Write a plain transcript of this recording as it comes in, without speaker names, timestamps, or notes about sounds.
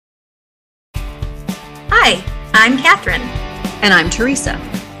Hi, I'm Catherine. And I'm Teresa.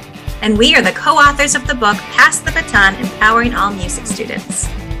 And we are the co-authors of the book, Pass the Baton, Empowering All Music Students.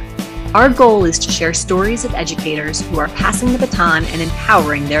 Our goal is to share stories of educators who are passing the baton and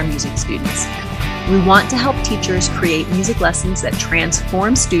empowering their music students. We want to help teachers create music lessons that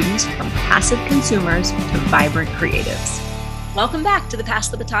transform students from passive consumers to vibrant creatives. Welcome back to the Pass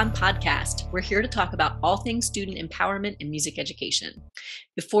the Baton podcast. We're here to talk about all things student empowerment and music education.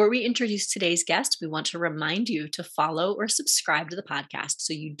 Before we introduce today's guest, we want to remind you to follow or subscribe to the podcast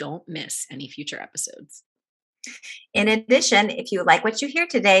so you don't miss any future episodes. In addition, if you like what you hear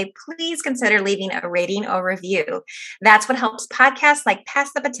today, please consider leaving a rating or review. That's what helps podcasts like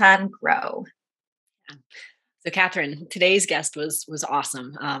Pass the Baton grow. So Catherine, today's guest was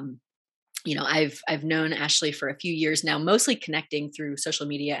awesome. I've known Ashley for a few years now, mostly connecting through social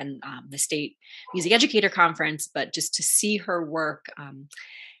media and the State Music Educator Conference, but just to see her work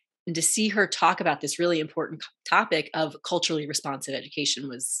and to see her talk about this really important topic of culturally responsive education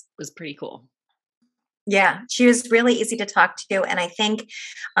was pretty cool. Yeah, she was really easy to talk to. And I think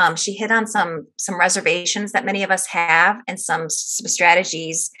she hit on some reservations that many of us have and some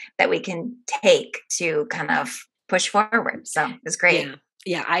strategies that we can take to kind of push forward. So it was great.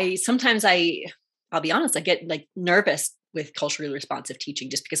 Yeah. I'll be honest, I get like nervous with culturally responsive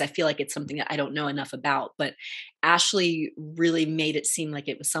teaching just because I feel like it's something that I don't know enough about. But Ashley really made it seem like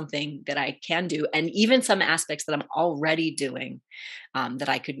it was something that I can do. And even some aspects that I'm already doing that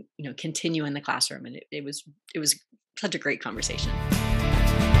I could, continue in the classroom. And it was such a great conversation.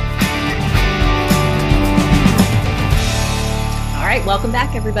 All right, welcome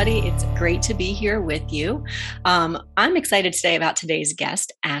back, everybody. It's great to be here with you. I'm excited today about today's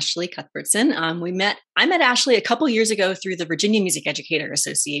guest, Ashley Cuthbertson. I met Ashley a couple years ago through the Virginia Music Educator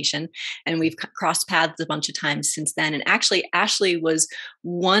Association, and we've crossed paths a bunch of times since then. And actually, Ashley was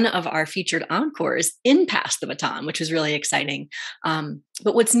one of our featured encores in Pass the Baton, which was really exciting.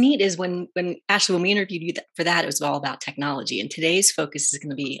 But what's neat is when Ashley, when we interviewed you for that, it was all about technology, and today's focus is going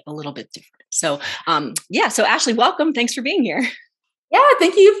to be a little bit different. So, so Ashley, welcome. Thanks for being here. Yeah,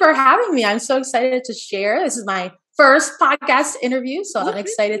 thank you for having me. I'm so excited to share. This is my first podcast interview, so I'm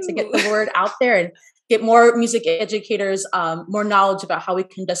excited to get the word out there and get more music educators more knowledge about how we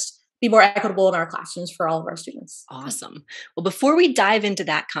can just be more equitable in our classrooms for all of our students. Awesome. Well, before we dive into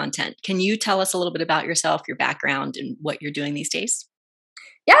that content, can you tell us a little bit about yourself, your background, and what you're doing these days?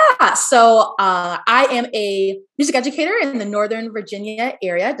 Yeah, so I am a music educator in the Northern Virginia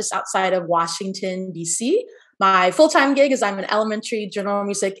area, just outside of Washington, D.C. My full-time gig is I'm an elementary general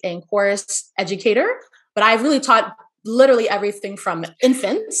music and chorus educator, but I've really taught literally everything from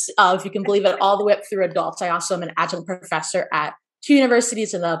infants, if you can believe it, all the way up through adults. I also am an adjunct professor at 2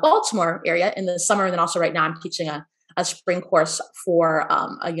 universities in the Baltimore area in the summer, and then also right now I'm teaching a spring course for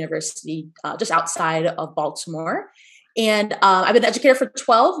a university just outside of Baltimore. And I've been an educator for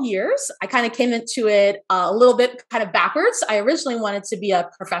 12 years. I kind of came into it a little bit kind of backwards. I originally wanted to be a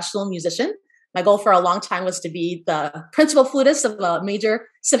professional musician. My goal for a long time was to be the principal flutist of a major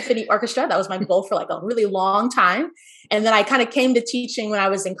symphony orchestra. That was my goal for like a really long time. And then I kind of came to teaching when I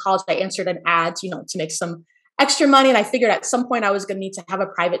was in college. I answered an ad, to make some extra money. And I figured at some point I was going to need to have a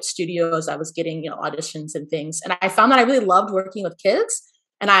private studio as I was getting, auditions and things. And I found that I really loved working with kids.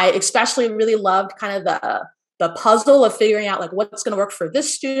 And I especially really loved kind of the puzzle of figuring out like what's going to work for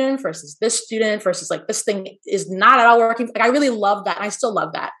this student versus like this thing is not at all working. Like I really love that. And I still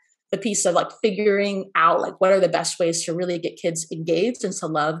love that. The piece of like figuring out like what are the best ways to really get kids engaged and to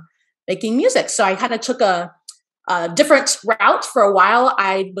love making music. So I kind of took a different route for a while.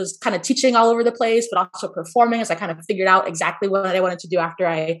 I was kind of teaching all over the place, but also performing as I kind of figured out exactly what I wanted to do after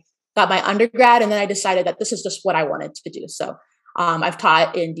I got my undergrad. And then I decided that this is just what I wanted to do. So I've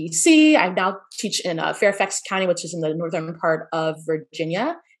taught in DC. I now teach in Fairfax County, which is in the northern part of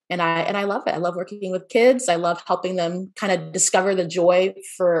Virginia. And I love it. I love working with kids. I love helping them kind of discover the joy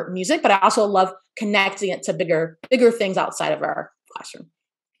for music, but I also love connecting it to bigger things outside of our classroom.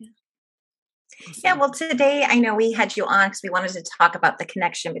 Yeah, well, today I know we had you on because we wanted to talk about the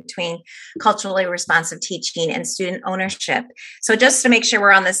connection between culturally responsive teaching and student ownership. So just to make sure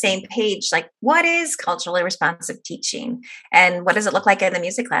we're on the same page, like what is culturally responsive teaching and what does it look like in the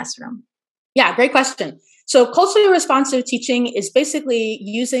music classroom? Yeah, great question. So culturally responsive teaching is basically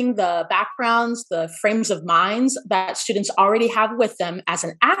using the backgrounds, the frames of minds that students already have with them as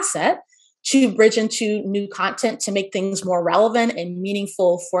an asset to bridge into new content to make things more relevant and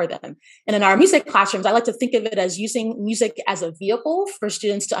meaningful for them. And in our music classrooms, I like to think of it as using music as a vehicle for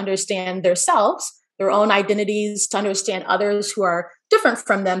students to understand themselves, their own identities, to understand others who are different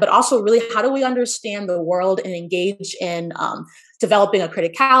from them, but also really how do we understand the world and engage in developing a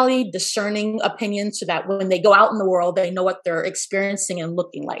criticality, discerning opinions so that when they go out in the world, they know what they're experiencing and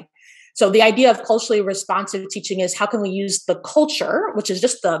looking like. So the idea of culturally responsive teaching is how can we use the culture, which is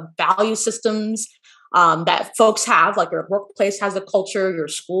just the value systems that folks have, like your workplace has a culture, your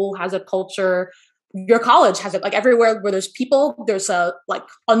school has a culture, your college has it, like everywhere where there's people, there's like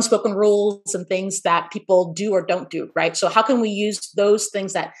unspoken rules and things that people do or don't do, right? So how can we use those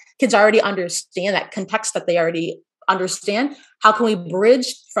things that kids already understand, that context that they already understand? How can we bridge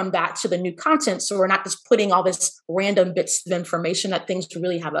from that to the new content so we're not just putting all this random bits of information, that things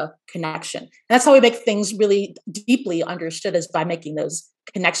really have a connection? And that's how we make things really deeply understood, is by making those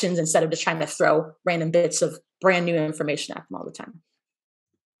connections instead of just trying to throw random bits of brand new information at them all the time.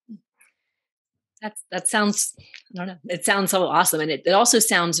 That sounds, I don't know, it sounds so awesome. And it also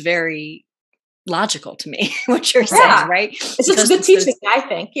sounds very logical to me, what you're saying, right? It's just good teaching, I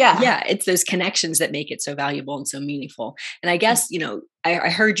think. Yeah. It's those connections that make it so valuable and so meaningful. And I guess, I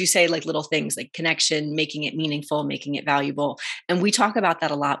heard you say like little things like connection, making it meaningful, making it valuable. And we talk about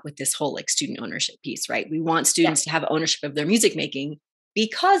that a lot with this whole like student ownership piece, right? We want students to have ownership of their music making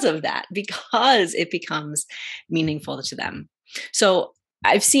because of that, because it becomes meaningful to them. So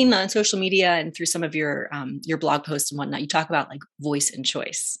I've seen on social media and through some of your blog posts and whatnot, you talk about like voice and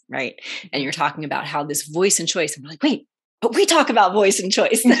choice, right? And you're talking about how this voice and choice, and we're like, wait, but we talk about voice and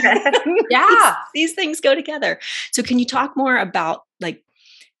choice. Yeah. these things go together. So can you talk more about like,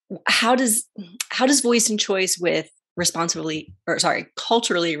 how does voice and choice with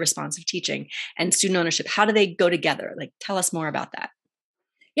culturally responsive teaching and student ownership, how do they go together? Like, tell us more about that.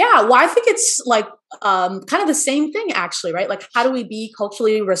 Yeah, well, I think it's like kind of the same thing, actually, right? Like, how do we be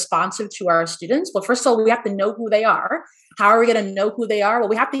culturally responsive to our students? Well, first of all, we have to know who they are. How are we going to know who they are? Well,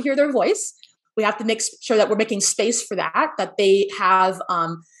 we have to hear their voice. We have to make sure that we're making space for that they have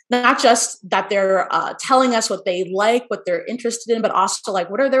not just that they're telling us what they like, what they're interested in, but also like,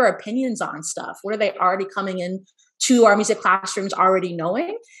 what are their opinions on stuff? What are they already coming in to our music classrooms already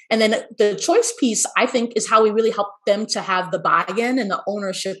knowing? And then the choice piece, I think, is how we really help them to have the buy-in and the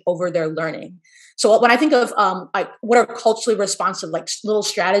ownership over their learning. So when I think of like what are culturally responsive, like little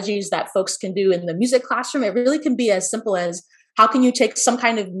strategies that folks can do in the music classroom, it really can be as simple as, how can you take some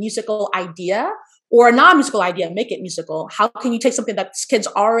kind of musical idea or a non-musical idea, make it musical? How can you take something that kids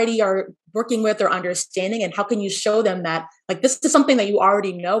already are working with or understanding, and how can you show them that, like, this is something that you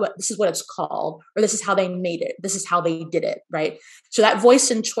already know, but this is what it's called, or this is how they made it, this is how they did it, right? So that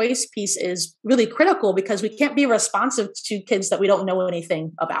voice and choice piece is really critical, because we can't be responsive to kids that we don't know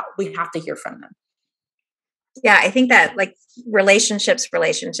anything about. We have to hear from them. Yeah, I think that like relationships,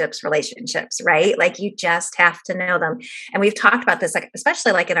 right? Like you just have to know them. And we've talked about this, like,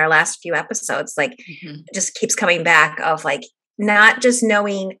 especially like in our last few episodes, like it just keeps coming back of like, not just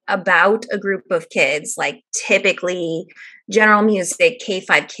knowing about a group of kids, like typically general music,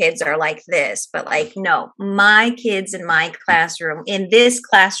 K-5 kids are like this, but like, no, my kids in my classroom, in this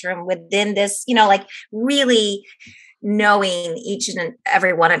classroom, within this, like really knowing each and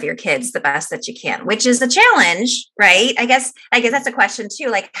every one of your kids the best that you can, which is a challenge, right? I guess that's a question too.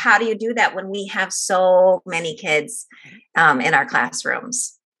 Like, how do you do that when we have so many kids in our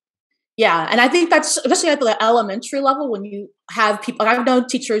classrooms? Yeah. And I think that's especially at the elementary level, when you have people, I've known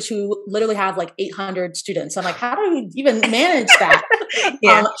teachers who literally have like 800 students. I'm like, how do you even manage that?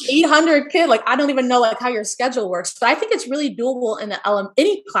 800 kids, like, I don't even know like how your schedule works, but I think it's really doable in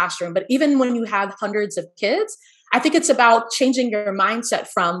any classroom. But even when you have hundreds of kids, I think it's about changing your mindset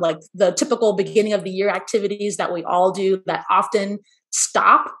from like the typical beginning of the year activities that we all do that often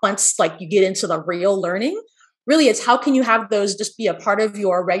stop once like you get into the real learning. Really, it's how can you have those just be a part of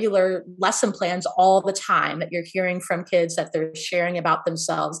your regular lesson plans all the time, that you're hearing from kids, that they're sharing about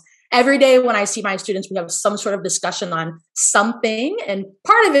themselves. Every day when I see my students, we have some sort of discussion on something. And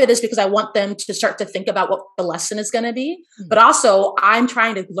part of it is because I want them to start to think about what the lesson is going to be. But also I'm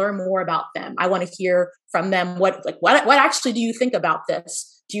trying to learn more about them. I want to hear from them. What actually do you think about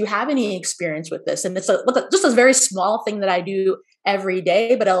this? Do you have any experience with this? And it's just a very small thing that I do every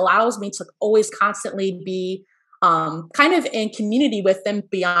day, but it allows me to always constantly be kind of in community with them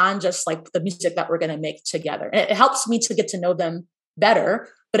beyond just like the music that we're going to make together. And it helps me to get to know them better.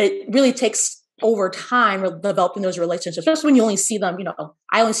 But it really takes over time developing those relationships, especially when you only see them,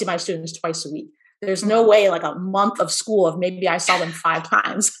 I only see my students twice a week. There's no way like a month of school of maybe I saw them 5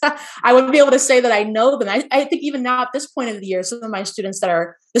 times. I would be able to say that I know them. I think even now at this point of the year, some of my students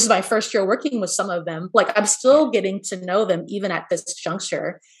this is my first year working with some of them, like I'm still getting to know them even at this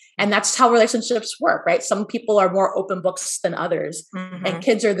juncture. And that's how relationships work, right? Some people are more open books than others, and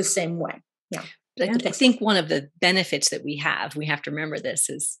kids are the same way. Yeah. I think one of the benefits that we have to remember this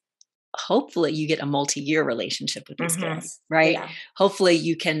is hopefully you get a multi-year relationship with these Mm-hmm. kids, right? Yeah. Hopefully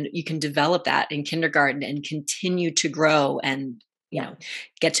you can develop that in kindergarten and continue to grow and, you know,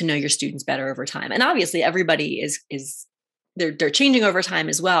 get to know your students better over time. And obviously everybody is they're changing over time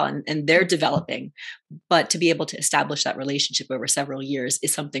as well, and they're developing, but to be able to establish that relationship over several years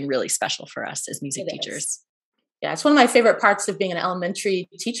is something really special for us as music teachers. Yeah, it's one of my favorite parts of being an elementary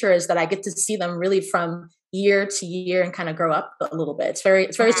teacher is that I get to see them really from year to year and kind of grow up a little bit. It's very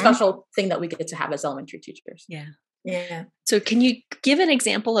special thing that we get to have as elementary teachers. Yeah. Yeah. So can you give an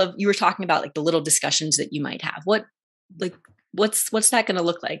example of, you were talking about like the little discussions that you might have. What's that going to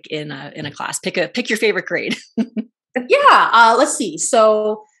look like in a class? Pick your favorite grade. Yeah. Let's see.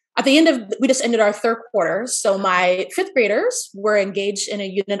 So at the end we just ended our third quarter. So my fifth graders were engaged in a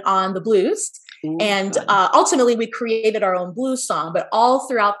unit on the blues. Ooh, and ultimately we created our own blues song, but all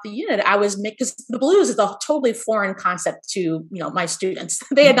throughout the unit because the blues is a totally foreign concept to, my students.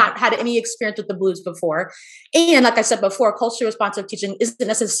 They had not had any experience with the blues before. And like I said before, culturally responsive teaching isn't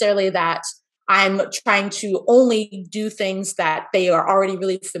necessarily that I'm trying to only do things that they are already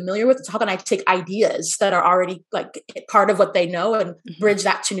really familiar with. So how can I take ideas that are already like part of what they know and bridge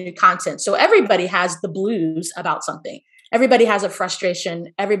that to new content? So everybody has the blues about something. Everybody has a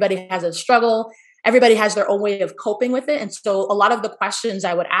frustration. Everybody has a struggle. Everybody has their own way of coping with it. And so a lot of the questions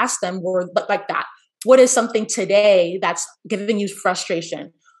I would ask them were like that. What is something today that's giving you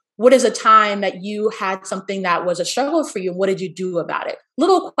frustration? What is a time that you had something that was a struggle for you? And what did you do about it?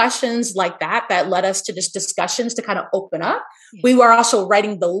 Little questions like that led us to just discussions to kind of open up. Yeah. We were also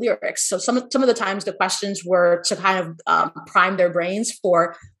writing the lyrics. So some of the times the questions were to kind of prime their brains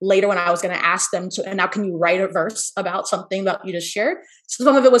for later when I was going to ask them to, and now can you write a verse about something that you just shared? So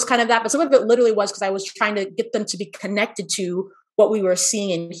some of it was kind of that, but some of it literally was because I was trying to get them to be connected to what we were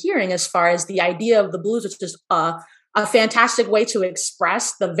seeing and hearing as far as the idea of the blues, which is a fantastic way to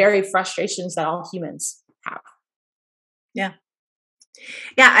express the very frustrations that all humans have. Yeah.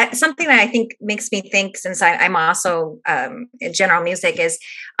 Yeah. Something that I think makes me think, since I'm also in general music, is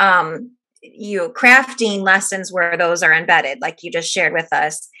crafting lessons where those are embedded, like you just shared with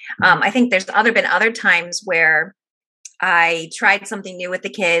us. I think there's been other times where I tried something new with the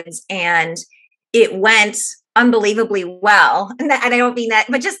kids and it went unbelievably well. And I don't mean that,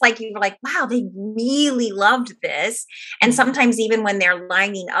 but just like you were like, wow, they really loved this. And sometimes even when they're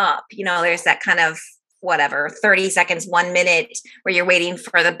lining up, there's that kind of 30 seconds, 1 minute where you're waiting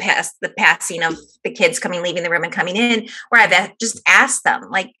for the passing of the kids leaving the room and coming in, where I've just asked them,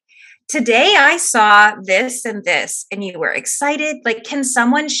 like, today I saw this and this, and you were excited. Like, can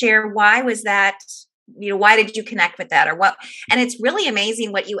someone share why was that? Why did you connect with that or what? And it's really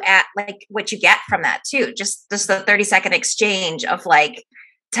amazing what you get from that too. Just the 30-second exchange of like,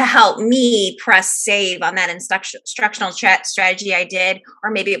 to help me press save on that instructional strategy I did,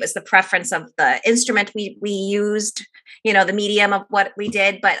 or maybe it was the preference of the instrument we used, the medium of what we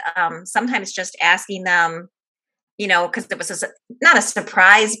did. But sometimes just asking them, because it was not a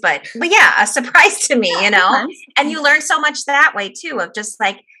surprise, but yeah, a surprise to me, and you learn so much that way too, of just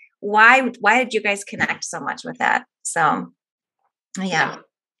like, why did you guys connect so much with that? So, yeah.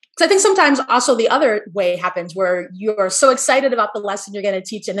 So I think sometimes also the other way happens where you're so excited about the lesson you're going to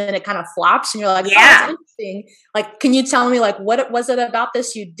teach and then it kind of flops and you're like, oh, that's interesting. Like, can you tell me like, what was it about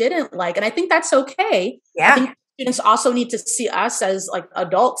this you didn't like? And I think that's okay. Yeah. I think students also need to see us as like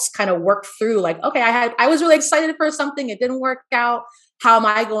adults kind of work through like, okay, I was really excited for something. It didn't work out. How am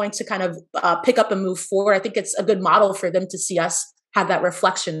I going to kind of pick up and move forward? I think it's a good model for them to see us have that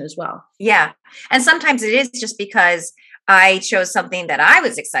reflection as well. Yeah. And sometimes it is just because I chose something that I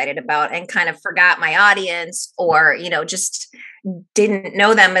was excited about and kind of forgot my audience, or, just didn't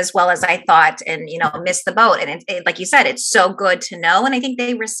know them as well as I thought, and, missed the boat. And it, like you said, it's so good to know. And I think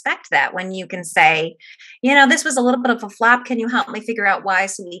they respect that when you can say, this was a little bit of a flop. Can you help me figure out why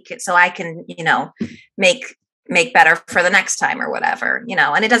so I can, make better for the next time or whatever,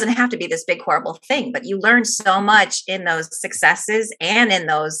 and it doesn't have to be this big, horrible thing, but you learn so much in those successes and in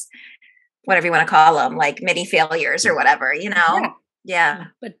those, whatever you want to call them, like mini failures or whatever, Yeah.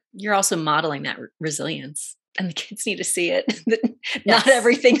 But you're also modeling that resilience, and the kids need to see it. Not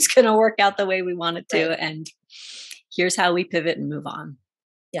everything's going to work out the way we want it to. Right. And here's how we pivot and move on.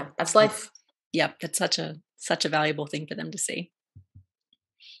 Yeah. That's life. Yep. That's such a valuable thing for them to see.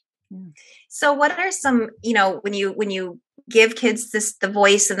 So what are some, when you give kids the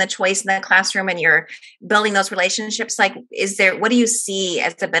voice and the choice in the classroom and you're building those relationships, like, what do you see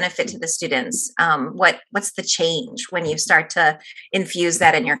as a benefit to the students? What's the change when you start to infuse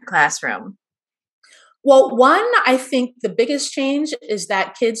that in your classroom? Well, one, I think the biggest change is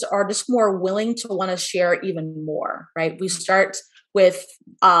that kids are just more willing to want to share even more, right? We start with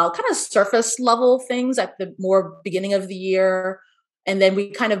kind of surface level things at the more beginning of the year. And then we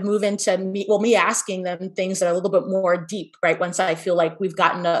kind of move into me asking them things that are a little bit more deep, right? Once I feel like we've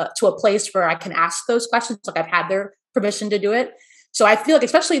gotten to a place where I can ask those questions, like I've had their permission to do it. So I feel like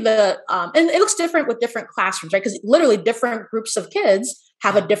especially and it looks different with different classrooms, right? Because literally different groups of kids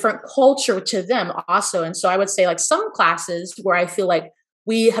have a different culture to them also. And so I would say like some classes where I feel like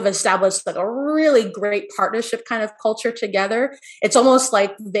we have established like a really great partnership kind of culture together. It's almost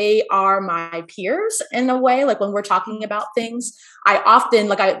like they are my peers in a way. Like when we're talking about things, I often,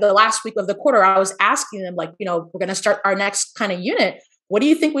 the last week of the quarter, I was asking them like, we're going to start our next kind of unit. What do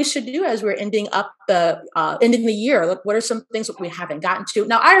you think we should do as we're ending the year? Like, what are some things that we haven't gotten to?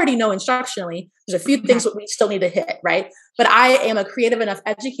 Now, I already know instructionally, there's a few things that we still need to hit, right? But I am a creative enough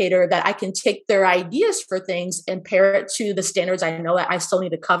educator that I can take their ideas for things and pair it to the standards I know that I still need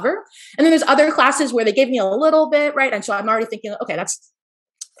to cover. And then there's other classes where they gave me a little bit, right? And so I'm already thinking, okay, that's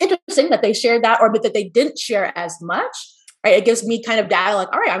interesting that they shared that, or but that they didn't share as much, right? It gives me kind of data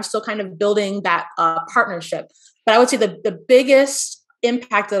like, all right, I'm still kind of building that partnership. But I would say the biggest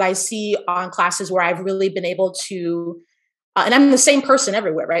impact that I see on classes where I've really been able to, and I'm the same person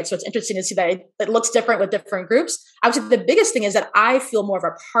everywhere, right? So it's interesting to see that it looks different with different groups. I would say the biggest thing is that I feel more of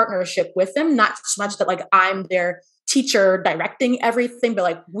a partnership with them, not so much that like I'm their teacher directing everything, but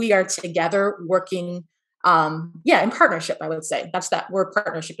like we are together working, in partnership, I would say. That's that word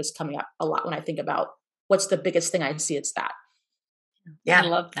partnership is coming up a lot when I think about what's the biggest thing I see, it's that. Yeah, I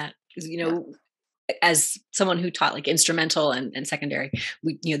love that. Because, as someone who taught like instrumental and secondary,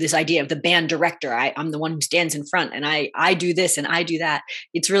 this idea of the band director, I'm the one who stands in front and I do this and I do that.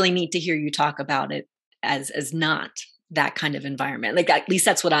 It's really neat to hear you talk about it as not that kind of environment. Like, at least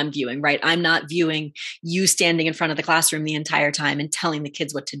that's what I'm viewing, right? I'm not viewing you standing in front of the classroom the entire time and telling the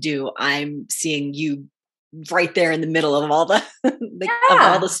kids what to do. I'm seeing you right there in the middle of all the,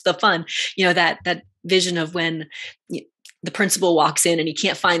 the fun, that vision of when the principal walks in and he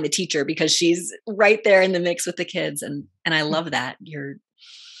can't find the teacher because she's right there in the mix with the kids. And I love that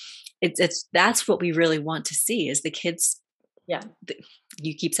that's what we really want to see is the kids. Yeah.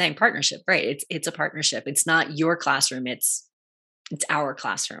 You keep saying partnership, right? It's a partnership. It's not your classroom. It's our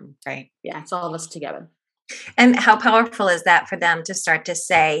classroom, right? Yeah. It's all of us together. And how powerful is that for them to start to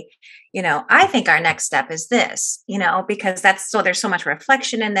say, I think our next step is this, because there's so much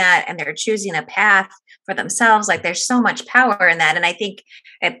reflection in that and they're choosing a path for themselves. Like there's so much power in that. And I think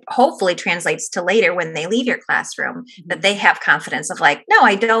it hopefully translates to later when they leave your classroom that they have confidence of like, no,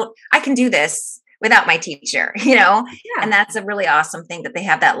 I can do this without my teacher, and that's a really awesome thing that they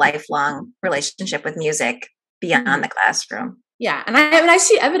have that lifelong relationship with music beyond the classroom. Yeah. And I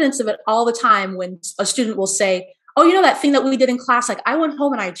see evidence of it all the time when a student will say, oh, that thing that we did in class, like I went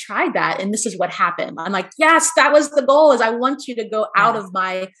home and I tried that and this is what happened. I'm like, yes, that was the goal, is I want you to go out of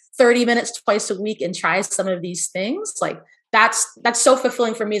my 30 minutes twice a week and try some of these things. Like that's so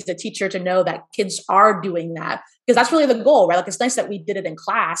fulfilling for me as a teacher to know that kids are doing that, because that's really the goal, right? Like it's nice that we did it in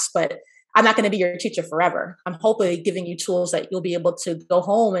class, but I'm not going to be your teacher forever. I'm hopefully giving you tools that you'll be able to go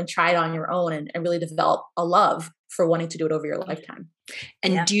home and try it on your own and really develop a love for wanting to do it over your lifetime.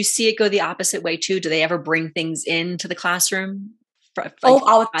 And do you see it go the opposite way too? Do they ever bring things into the classroom?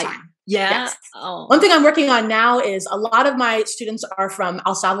 All the time. Yeah. Yes. Oh. One thing I'm working on now is a lot of my students are from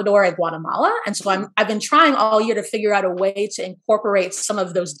El Salvador and Guatemala. And so I've been trying all year to figure out a way to incorporate some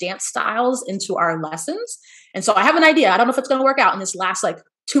of those dance styles into our lessons. And so I have an idea. I don't know if it's going to work out in this last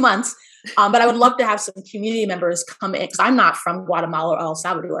 2 months. But I would love to have some community members come in, because I'm not from Guatemala or El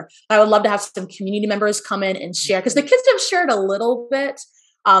Salvador. But I would love to have some community members come in and share, because the kids have shared a little bit.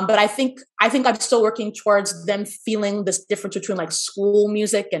 But I think I'm still working towards them feeling this difference between like school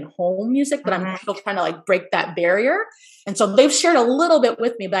music and home music, but I'm still trying to break that barrier. And so they've shared a little bit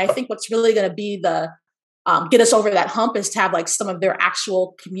with me, but I think what's really going to be the get us over that hump is to have some of their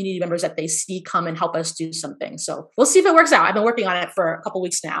actual community members that they see come and help us do something. So we'll see if it works out. I've been working on it for a couple of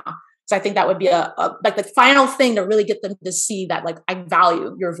weeks now. So I think that would be the final thing to really get them to see that I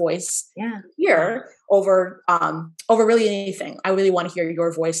value your voice here over really anything. I really want to hear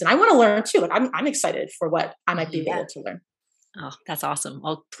your voice, and I want to learn too. I'm excited for what I might be able to learn. Oh, that's awesome.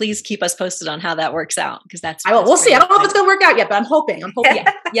 Well, please keep us posted on how that works out, because I will. We'll see. I don't know if it's going to work out yet, but I'm hoping.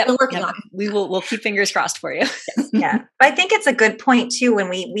 Yeah. I'm working on it. We'll keep fingers crossed for you. Yeah. But I think it's a good point too, when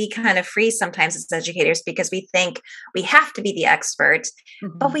we kind of freeze sometimes as educators, because we think we have to be the expert,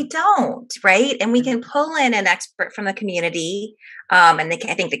 but we don't, right? And we can pull in an expert from the community. And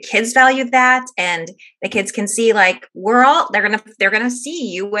I think the kids value that, and the kids can see they're going to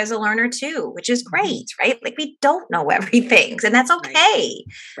see you as a learner too, which is great, right? We don't know everything, and that's okay.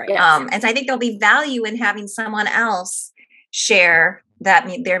 Right. And so I think there'll be value in having someone else share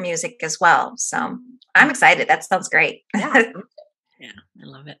their music as well. So I'm excited. That sounds great. Yeah. Yeah, I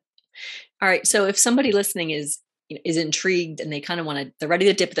love it. All right. So if somebody listening is intrigued and they kind of they're ready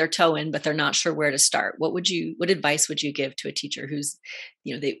to dip their toe in, but they're not sure where to start, what advice would you give to a teacher who's,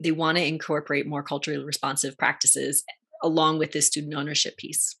 they want to incorporate more culturally responsive practices along with this student ownership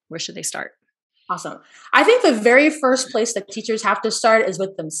piece? Where should they start? Awesome. I think the very first place that teachers have to start is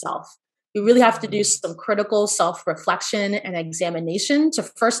with themselves. You really have to do some critical self-reflection and examination to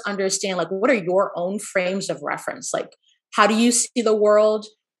first understand, like, what are your own frames of reference? Like, how do you see the world?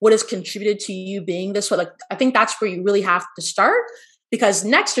 What has contributed to you being this way? Like, I think that's where you really have to start, because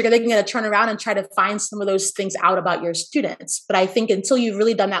next you're going to turn around and try to find some of those things out about your students. But I think until you've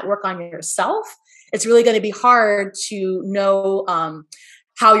really done that work on yourself, it's really going to be hard to know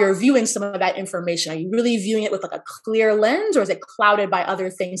how you're viewing some of that information. Are you really viewing it with like a clear lens, or is it clouded by other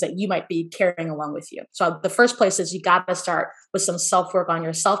things that you might be carrying along with you? So the first place is you got to start with some self-work on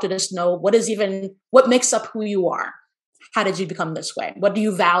yourself to just know what makes up who you are. How did you become this way? What do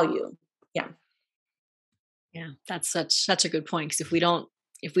you value? Yeah. Yeah, that's such a good point. Because if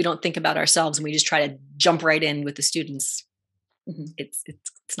we don't think about ourselves and we just try to jump right in with the students,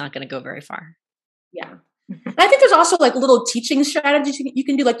 it's not going to go very far. Yeah. And I think there's also like little teaching strategies you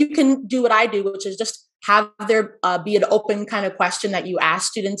can do. Like, you can do what I do, which is just have there be an open kind of question that you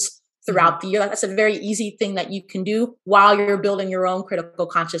ask students throughout the year. That's a very easy thing that you can do while you're building your own critical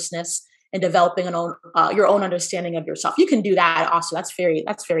consciousness and developing your own understanding of yourself. You can do that also. That's very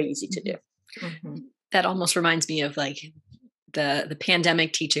easy to do. Mm-hmm. That almost reminds me of like the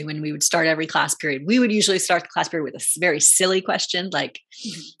pandemic teaching. When we would start every class period, we would usually start the class period with a very silly question, like,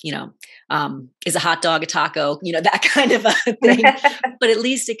 is a hot dog a taco? That kind of a thing. But at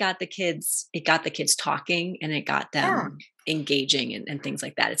least it got the kids talking, and it got them engaging and things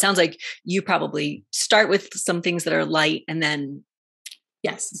like that. It sounds like you probably start with some things that are light and then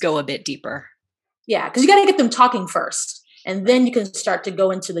go a bit deeper. Yeah, because you got to get them talking first, and then you can start to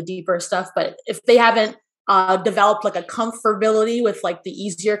go into the deeper stuff. But if they haven't developed like a comfortability with like the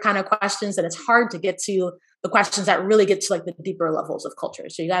easier kind of questions, then it's hard to get to the questions that really get to like the deeper levels of culture.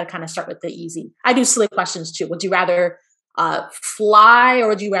 So you got to kind of start with the easy. I do silly questions too. Would you rather fly or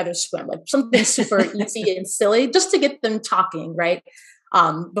would you rather swim? Like something super easy and silly, just to get them talking, right?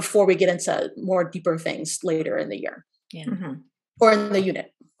 Before we get into more deeper things later in the year. Yeah. Or in the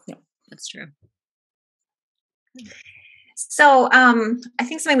unit. Yeah. That's true. So I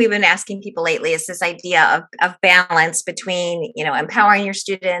think something we've been asking people lately is this idea of balance between, empowering your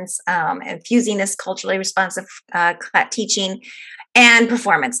students, infusing this culturally responsive teaching, and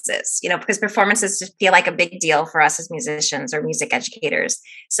performances, because performances just feel like a big deal for us as musicians or music educators.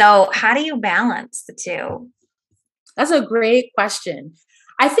 So how do you balance the two? That's a great question.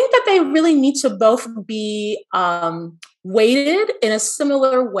 I think that they really need to both be weighted in a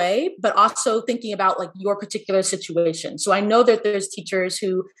similar way, but also thinking about like your particular situation. So I know that there's teachers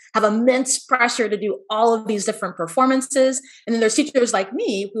who have immense pressure to do all of these different performances. And then there's teachers like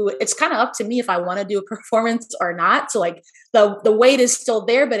me who it's kind of up to me if I want to do a performance or not. So like the weight is still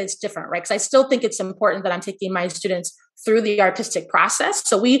there, but it's different, right? Because I still think it's important that I'm taking my students through the artistic process.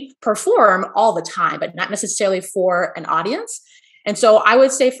 So we perform all the time, but not necessarily for an audience. And so I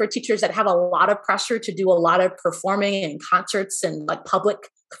would say for teachers that have a lot of pressure to do a lot of performing and concerts and like public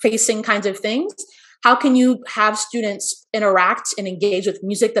facing kinds of things, how can you have students interact and engage with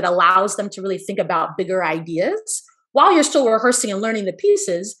music that allows them to really think about bigger ideas while you're still rehearsing and learning the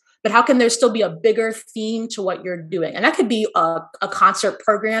pieces? But how can there still be a bigger theme to what you're doing? And that could be a concert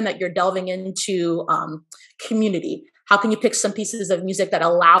program that you're delving into community. How can you pick some pieces of music that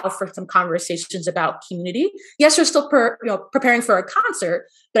allow for some conversations about community? Yes, you're still preparing for a concert,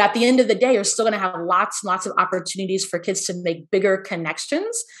 but at the end of the day, you're still going to have lots and lots of opportunities for kids to make bigger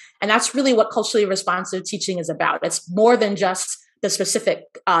connections. And that's really what culturally responsive teaching is about. It's more than just the specific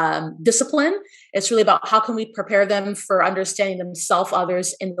discipline. It's really about how can we prepare them for understanding themselves,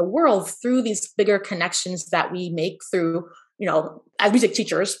 others in the world through these bigger connections that we make through, as music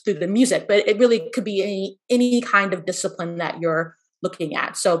teachers, through the music. But it really could be any kind of discipline that you're looking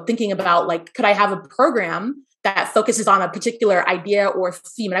at. So thinking about like, could I have a program that focuses on a particular idea or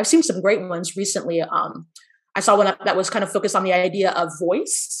theme? And I've seen some great ones recently. I saw one that was kind of focused on the idea of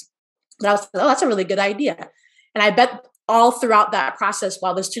voice. And I was like, oh, that's a really good idea. And I bet all throughout that process,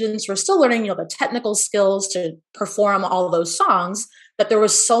 while the students were still learning, the technical skills to perform all those songs, that there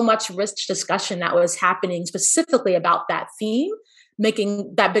was so much rich discussion that was happening specifically about that theme,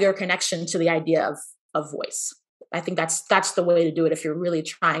 making that bigger connection to the idea of voice. I think that's the way to do it if you're really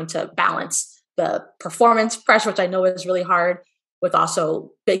trying to balance the performance pressure, which I know is really hard, with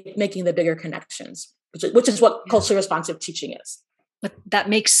also making the bigger connections. which is what culturally responsive teaching is. But that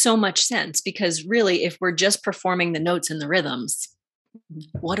makes so much sense, because really, if we're just performing the notes and the rhythms,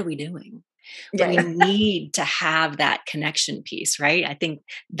 what are we doing? Right. We need to have that connection piece, right? I think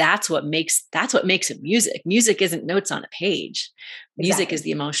that's what makes it music. Music isn't notes on a page. Music is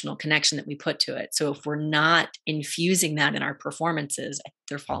the emotional connection that we put to it. So if we're not infusing that in our performances,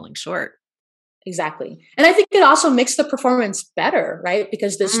 they're falling short. Exactly. And I think it also makes the performance better, right?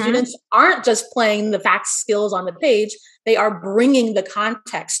 Because the students aren't just playing the facts skills on the page. They are bringing the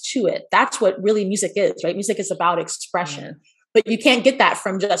context to it. That's what really music is, right? Music is about expression. Yeah. But you can't get that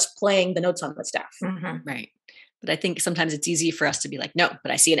from just playing the notes on the staff. Right. But I think sometimes it's easy for us to be like, no,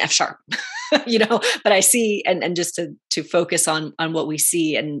 but I see an F sharp, but I see, and just to focus on what we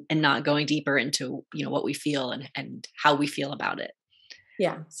see and not going deeper into, what we feel and how we feel about it.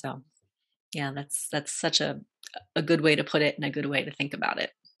 Yeah. So yeah, that's such a good way to put it and a good way to think about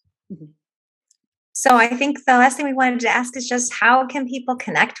it. So I think the last thing we wanted to ask is just, how can people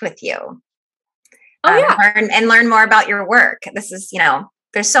connect with you? Learn more about your work. This is,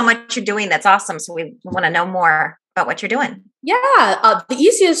 there's so much you're doing that's awesome. So we want to know more about what you're doing. Yeah. The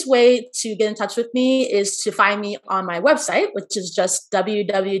easiest way to get in touch with me is to find me on my website, which is just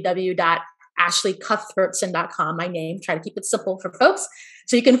www.ashleycuthbertson.com. My name, try to keep it simple for folks.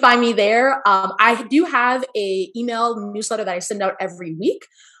 So you can find me there. I do have a email newsletter that I send out every week.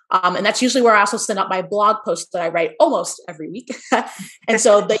 And that's usually where I also send out my blog posts that I write almost every week. And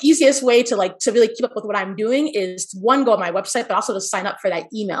so the easiest way to really keep up with what I'm doing is to, one, go on my website, but also to sign up for that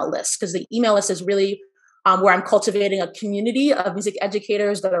email list, because the email list is really where I'm cultivating a community of music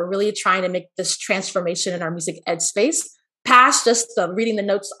educators that are really trying to make this transformation in our music ed space, past just reading the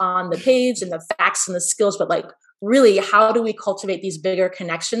notes on the page and the facts and the skills, but really, how do we cultivate these bigger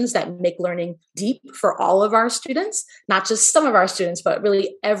connections that make learning deep for all of our students, not just some of our students, but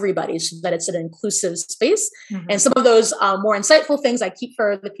really everybody, so that it's an inclusive space. And some of those more insightful things I keep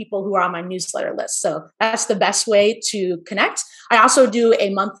for the people who are on my newsletter list. So that's the best way to connect. I also do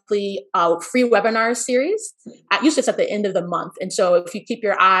a monthly free webinar series. Usually it's at the end of the month. And so if you keep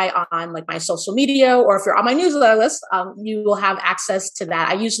your eye on my social media, or if you're on my newsletter list, you will have access to that.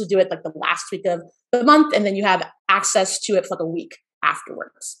 I usually do it the last week of the month, and then you have access to it for a week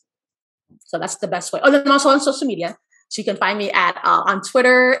afterwards. So that's the best way. Oh, then I'm also on social media. So you can find me on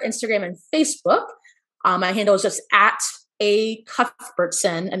Twitter, Instagram, and Facebook. My handle is just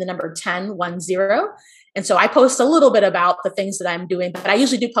 @acuthbertson and the number 1010. And so I post a little bit about the things that I'm doing, but I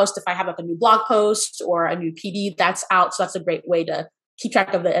usually do post if I have a new blog post or a new PD that's out. So that's a great way to keep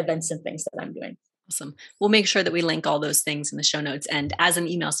track of the events and things that I'm doing. Awesome. We'll make sure that we link all those things in the show notes. And as an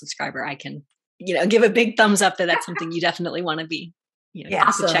email subscriber, I can give a big thumbs up that that's something you definitely want to be,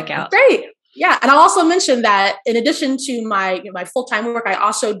 awesome. To check out. Great. Yeah. And I'll also mention that in addition to my full-time work, I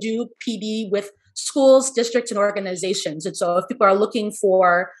also do PD with schools, districts, and organizations. And so if people are looking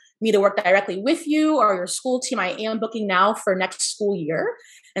for me to work directly with you or your school team, I am booking now for next school year.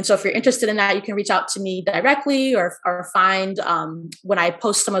 And so if you're interested in that, you can reach out to me directly or find when I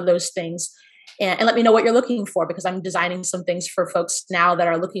post some of those things. And let me know what you're looking for, because I'm designing some things for folks now that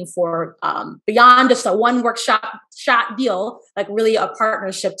are looking for beyond just a one workshop shot deal, really a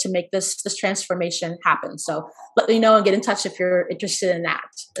partnership to make this transformation happen. So let me know and get in touch if you're interested in that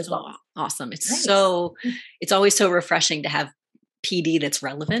as well. Oh, awesome. It's nice. It's always so refreshing to have PD that's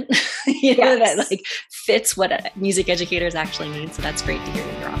relevant, that fits what music educators actually need. So that's great to hear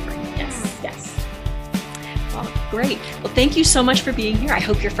that you're offering. Yes. Well, great. Well, thank you so much for being here. I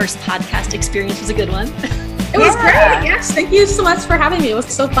hope your first podcast experience was a good one. It was great. Yes. Thank you so much for having me. It was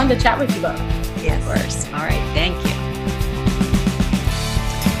so fun to chat with you both. Yes. Of course. All right. Thank you.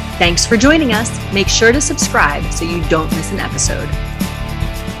 Thanks for joining us. Make sure to subscribe so you don't miss an episode.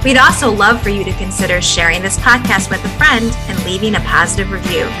 We'd also love for you to consider sharing this podcast with a friend and leaving a positive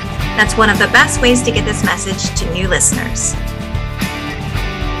review. That's one of the best ways to get this message to new listeners.